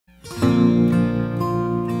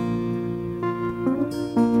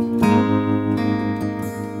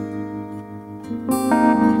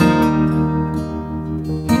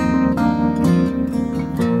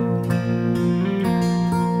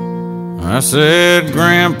said,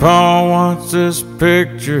 Grandpa, what's this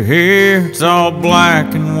picture here? It's all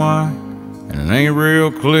black and white, and it ain't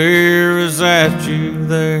real clear. Is that you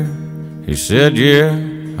there? He said, yeah,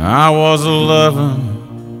 I was 11.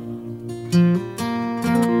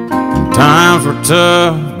 And times were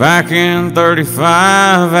tough back in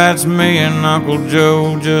 35. That's me and Uncle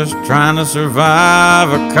Joe just trying to survive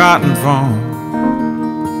a cotton farm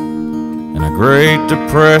in a Great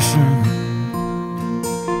Depression.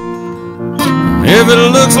 If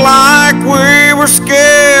it looks like we were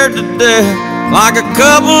scared to death, like a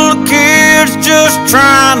couple of kids just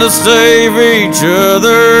trying to save each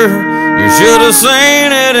other, you should have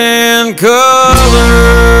seen it in color.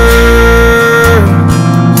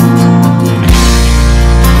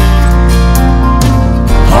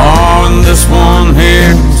 Oh, and this one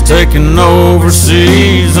here was taken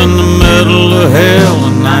overseas in the middle of hell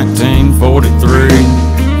in 1943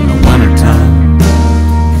 in the wintertime.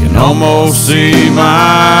 Almost see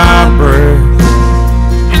my breath.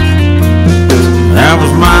 That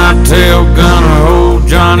was my tail gunner, old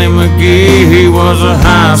Johnny McGee. He was a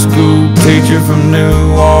high school teacher from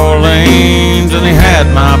New Orleans, and he had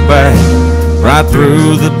my back right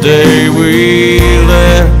through the day we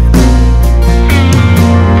left.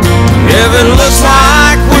 If it looks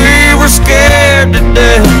like we were scared to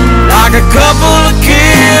death, like a couple of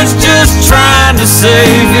kids just trying to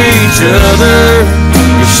save each other,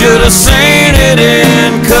 you should have seen it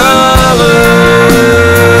in color.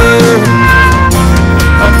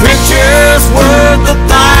 A picture's worth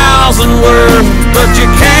 1,000 words, but you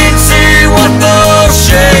can't see what those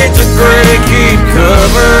shades of gray keep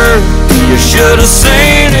covered. You should have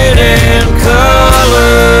seen it in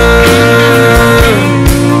color.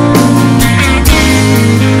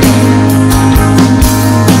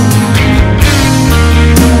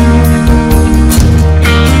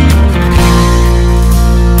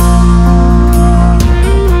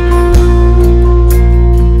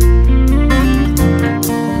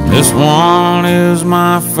 This one is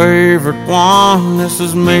my favorite one. This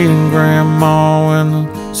is me and Grandma in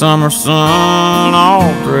the summer sun,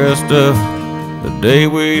 all dressed up the day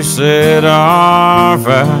we said our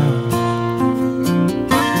vows.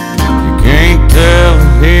 You can't tell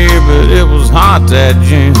it here, but it was hot that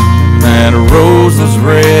June. That rose was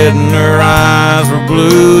red and her eyes were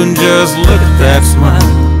blue, and just look at that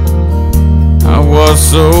smile. I was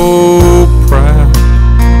so proud.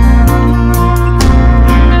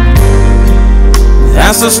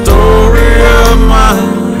 That's the story of my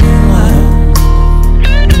life,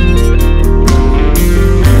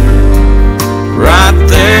 right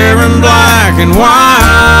there in black and white.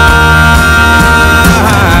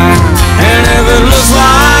 And if it looks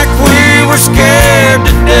like we were scared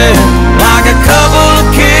to death, like a couple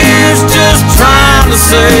of kids just trying to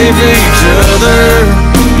save each other,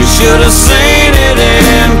 you should have seen it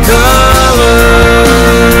in color.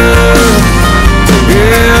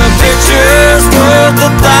 Yeah, picture's worth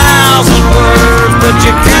 1,000 words, but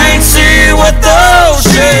you can't see what those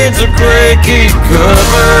shades of gray keep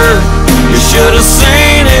covered. You should have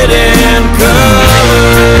seen it in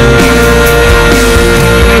color.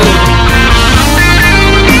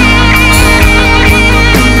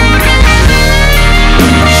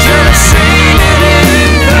 Should have seen it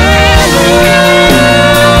in color.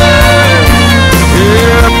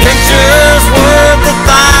 Yeah, picture's worth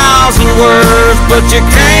 1,000 words, but you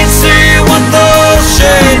can't see what those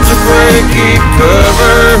shades of gray keep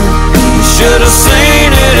covered. You should have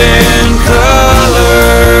seen it in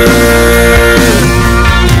color.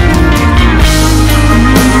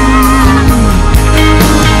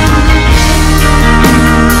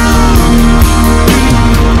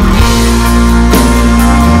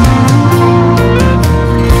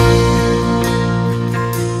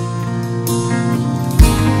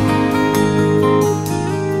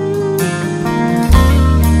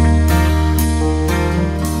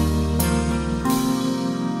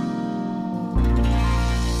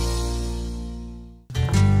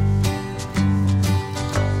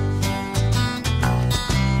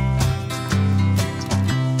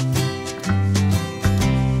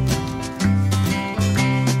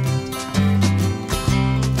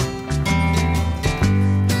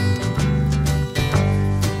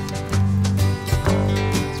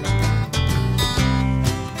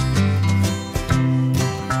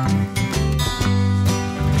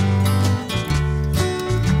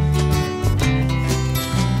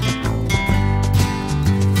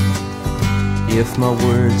 If my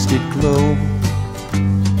words did glow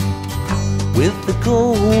with the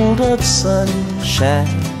gold of sunshine,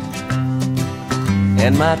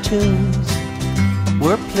 and my tunes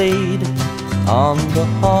were played on the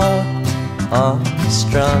harp,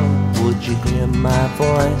 unstrung, would you hear my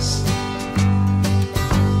voice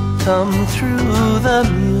come through the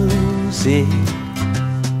music?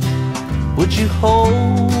 Would you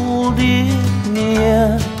hold it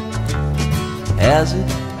near as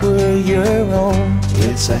it were your own?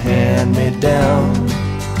 It's a hand-me-down.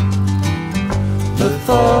 The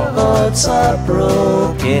thoughts are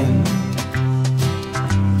broken.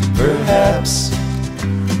 Perhaps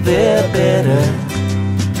they're better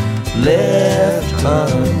left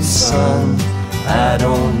unsung. I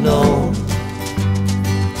don't know.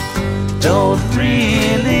 Don't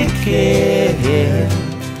really care.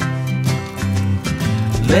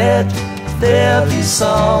 Let there be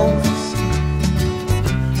songs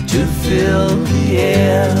to fill the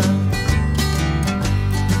air.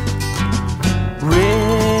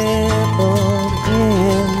 Ripple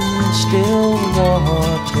in still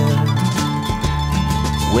water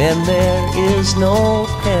when there is no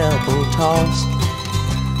pebble tossed,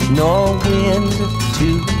 nor wind to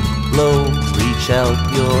blow. Reach out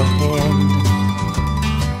your hand.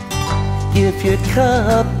 If your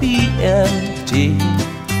cup be empty,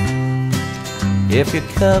 if your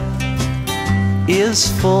cup is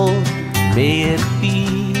full, may it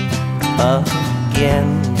be again,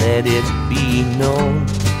 let it be known.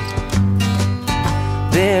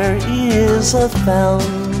 There is a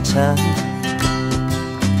fountain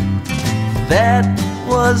that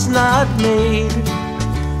was not made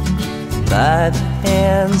by the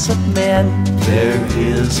hands of men. There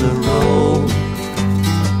is a road,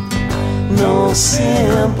 no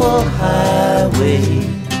simple highway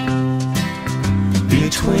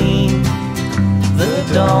between the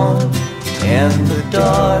dawn and the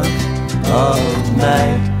dark of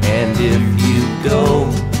night. And if you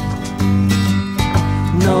go,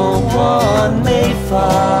 no one may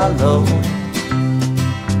follow.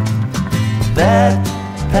 That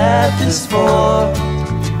path is for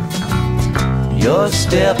your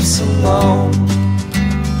steps alone.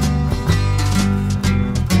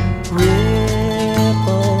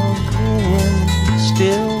 Ripple in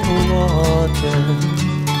still water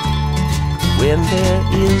when there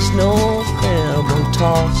is no pebble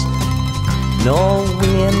tossed, no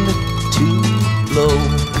wind to blow.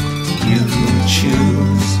 You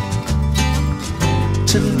choose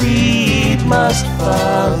to lead, must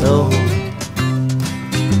follow.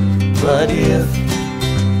 But if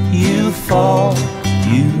you fall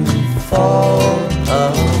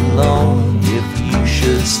alone. If you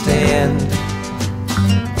should stand,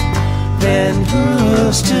 then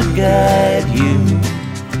who's to guide you?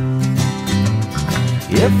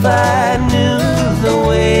 If I knew the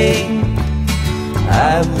way,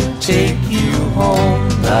 I would take you home.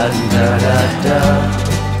 La da da da,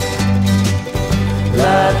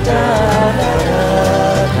 la da da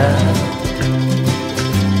da,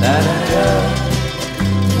 la da da,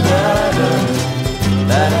 la da,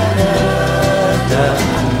 la da da da,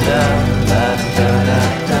 la da da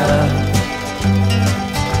da,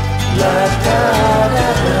 la da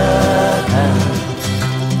da da,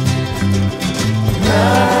 la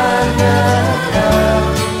da da,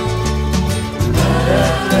 la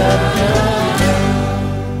da da.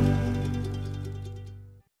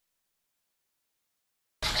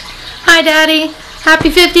 Hi Daddy, happy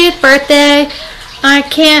 50th birthday. I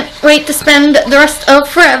can't wait to spend the rest of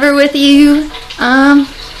forever with you. Yeah.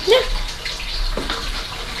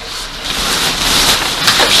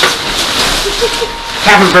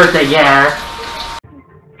 Happy birthday, yeah.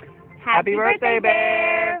 Happy birthday,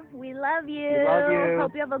 Bear. We love you. We love you.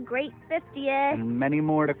 Hope you have a great 50th. And many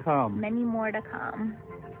more to come. Many more to come.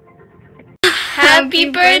 Happy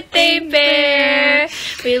birthday, Bear.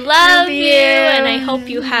 We love you, and I hope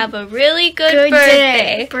you have a really good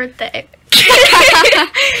birthday.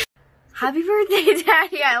 Happy birthday,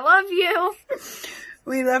 Daddy. I love you.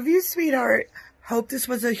 We love you, sweetheart. Hope this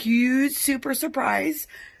was a huge, super surprise.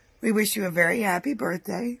 We wish you a very happy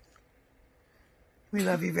birthday. We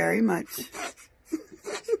love you very much.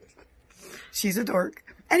 She's a dork.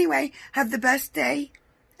 Anyway, have the best day,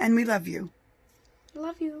 and we love you.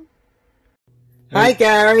 Love you. Hi,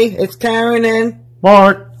 Gary. It's Karen and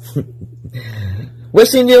Mark.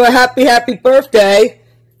 wishing you a happy birthday.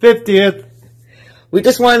 50th. We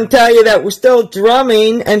just want to tell you that we're still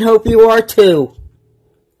drumming and hope you are too.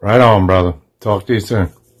 Right on, brother. Talk to you soon.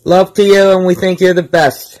 Love to you, and we think you're the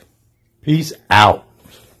best. Peace out.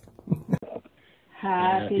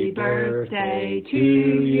 Happy birthday to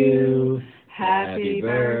you. Happy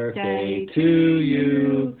birthday to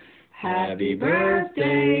you. Happy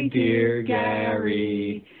birthday, dear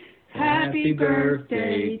Gary. Happy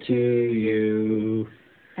birthday to you.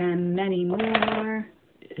 And many more.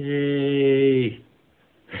 Hey.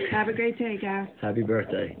 Have a great day, Gar. Happy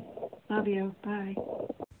birthday. Love you. Bye.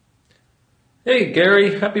 Hey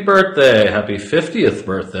Gary, happy birthday. Happy 50th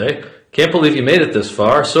birthday. Can't believe you made it this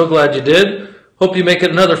far. So glad you did. Hope you make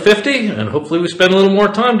it another 50, and hopefully we spend a little more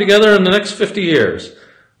time together in the next 50 years.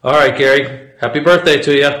 All right, Gary, happy birthday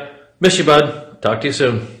to you. Miss you, bud. Talk to you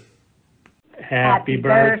soon. Happy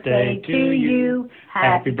birthday to you.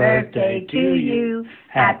 Happy birthday to you.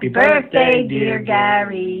 Happy birthday, dear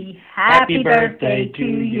Gary. Happy birthday to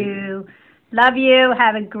you. Love you.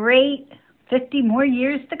 Have a great 50 more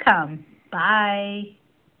years to come. Bye.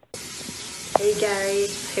 Hey Gary,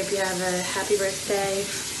 hope you have a happy birthday,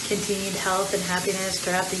 continued health and happiness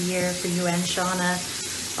throughout the year for you and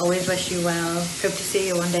Shauna. Always wish you well. Hope to see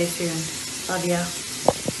you one day soon. Love you.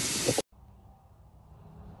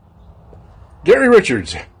 Gary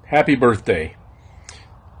Richards, happy birthday.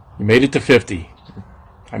 You made it to 50.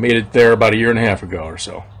 I made it there about a year and a half ago or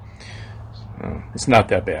so. It's not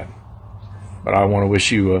that bad. But I want to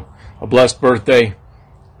wish you a blessed birthday.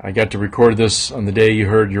 I got to record this on the day you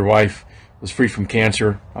heard your wife was free from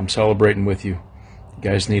cancer. I'm celebrating with you. You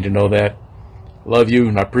guys need to know that. Love you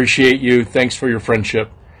and I appreciate you. Thanks for your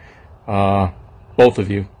friendship. Both of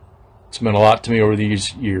you. It's meant a lot to me over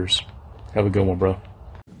these years. Have a good one, bro.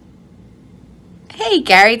 Hey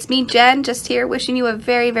Gary, it's me Jen, just here wishing you a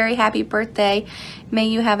very, very happy birthday. May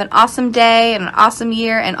you have an awesome day and an awesome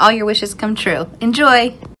year and all your wishes come true.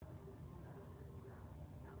 Enjoy!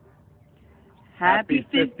 Happy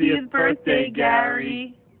 50th birthday,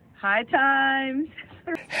 Gary. High times.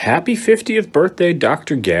 Happy 50th birthday,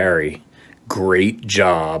 Dr. Gary. Great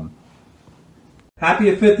job. Happy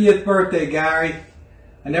 50th birthday, Gary.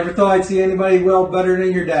 I never thought I'd see anybody well better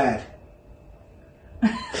than your dad.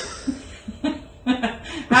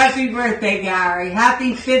 Happy birthday, Gary.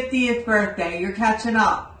 Happy 50th birthday. You're catching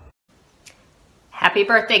up. Happy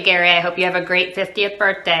birthday, Gary. I hope you have a great 50th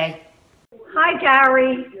birthday. Hi,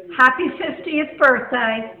 Gary. Happy 50th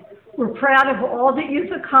birthday. We're proud of all that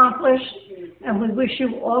you've accomplished, and we wish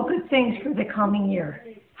you all good things for the coming year.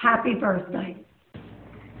 Happy birthday.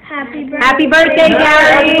 Happy birthday. Happy birthday,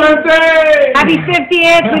 Gary. Happy birthday. Happy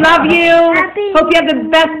 50th. We love you. Hope you have the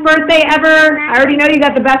best birthday ever. I already know you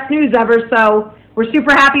got the best news ever, so we're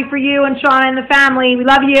super happy for you and Shauna and the family. We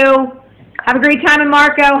love you. Have a great time in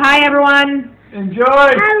Marco. Hi, everyone. Enjoy.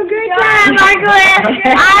 Have a good time, Margaret.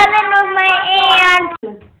 I'm in with my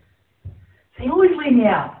aunt. They always leave me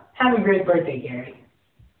out. Have a great birthday, Gary.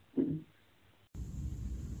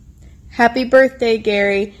 Happy birthday,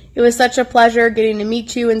 Gary. It was such a pleasure getting to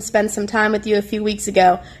meet you and spend some time with you a few weeks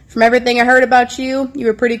ago. From everything I heard about you,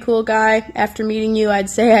 you're a pretty cool guy. After meeting you, I'd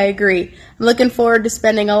say I agree. I'm looking forward to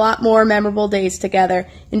spending a lot more memorable days together.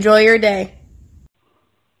 Enjoy your day.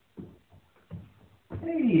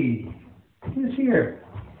 Hey, who's here?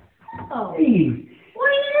 Oh. Hey, What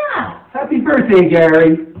do you know? happy birthday,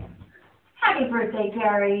 Gary. Happy birthday,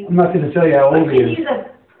 Gary. I'm not going to tell you how old he is.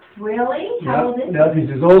 Really? How old is he? Yep, he's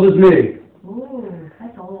as old as me, Ooh,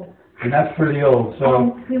 that's old. and that's pretty old.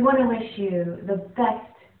 So, We want to wish you the best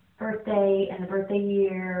birthday and the birthday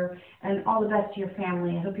year and all the best to your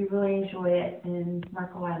family. I hope you really enjoy it in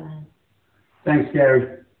Marco Island. thanks,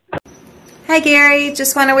 Gary. Hi Gary,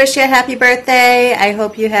 just want to wish you a happy birthday. I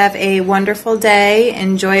hope you have a wonderful day.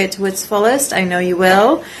 Enjoy it to its fullest. I know you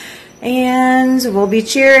will. And we'll be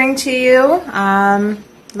cheering to you.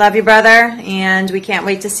 Love you, brother. And we can't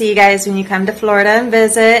wait to see you guys when you come to Florida and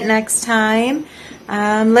visit next time.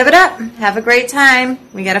 Live it up. Have a great time.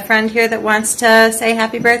 We got a friend here that wants to say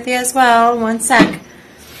happy birthday as well. One sec.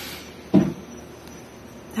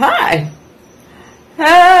 Hi.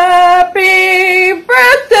 Happy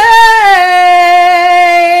birthday,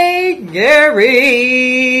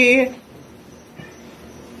 Gary.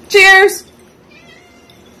 Cheers.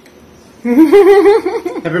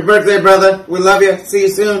 Happy birthday, brother. We love you. See you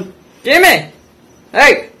soon. Jimmy.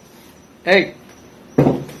 Hey. Hey.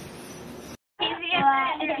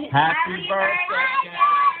 Happy birthday,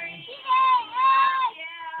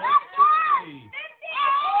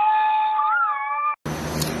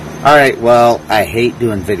 Alright, well, I hate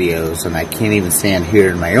doing videos, and I can't even stand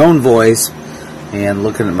hearing my own voice and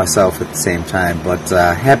looking at myself at the same time. But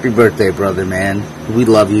happy birthday, brother, man. We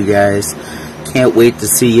love you guys. Can't wait to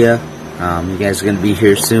see you. You guys are going to be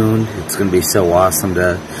here soon. It's going to be so awesome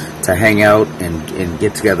to hang out and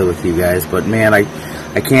get together with you guys. But, man, I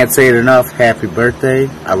can't say it enough. Happy birthday.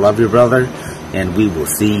 I love you, brother, and we will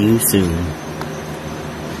see you soon.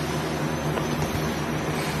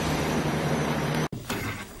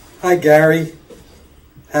 Hi, Gary.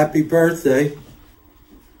 Happy birthday.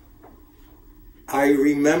 I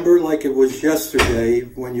remember like it was yesterday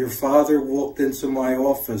when your father walked into my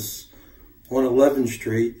office on 11th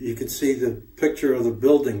Street. You could see the picture of the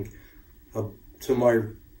building to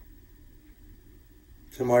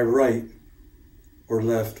my right or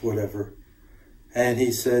left, whatever. And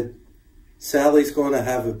he said, Sally's going to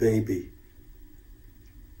have a baby.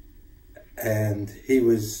 And he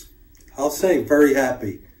was, I'll say, very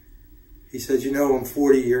happy. He said, you know, I'm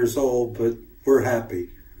 40 years old, but we're happy.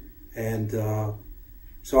 And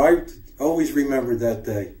so I always remember that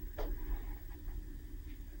day.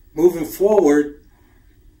 Moving forward,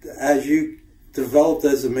 as you developed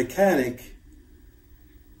as a mechanic,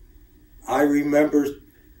 I remember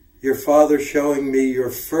your father showing me your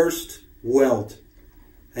first weld.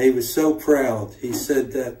 And he was so proud. He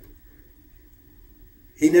said that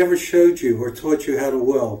he never showed you or taught you how to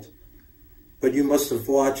weld, but you must have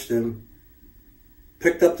watched him,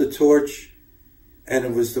 picked up the torch, and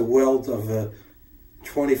it was the weld of a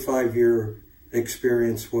 25-year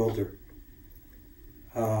experienced welder.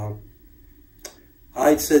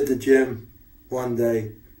 I said to Jim one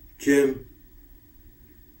day, Jim,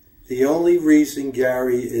 the only reason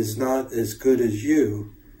Gary is not as good as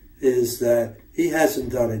you is that he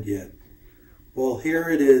hasn't done it yet. Well, here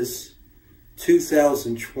it is,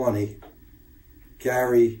 2020.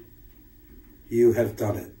 Gary, you have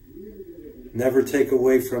done it. Never take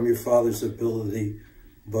away from your father's ability,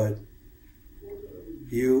 but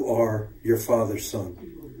you are your father's son.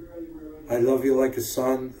 I love you like a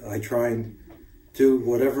son. I try and do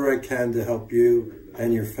whatever I can to help you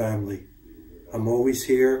and your family. I'm always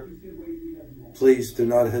here. Please do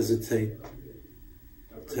not hesitate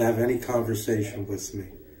to have any conversation with me.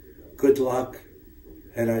 Good luck,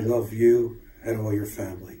 and I love you and all your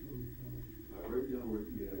family.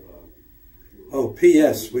 Oh,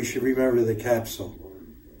 P.S., we should remember the capsule.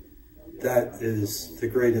 That is the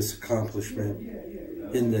greatest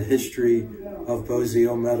accomplishment in the history of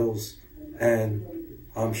Bozio Metals and,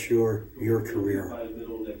 I'm sure, your career.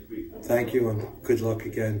 Thank you and good luck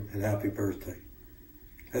again and happy birthday.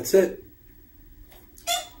 That's it.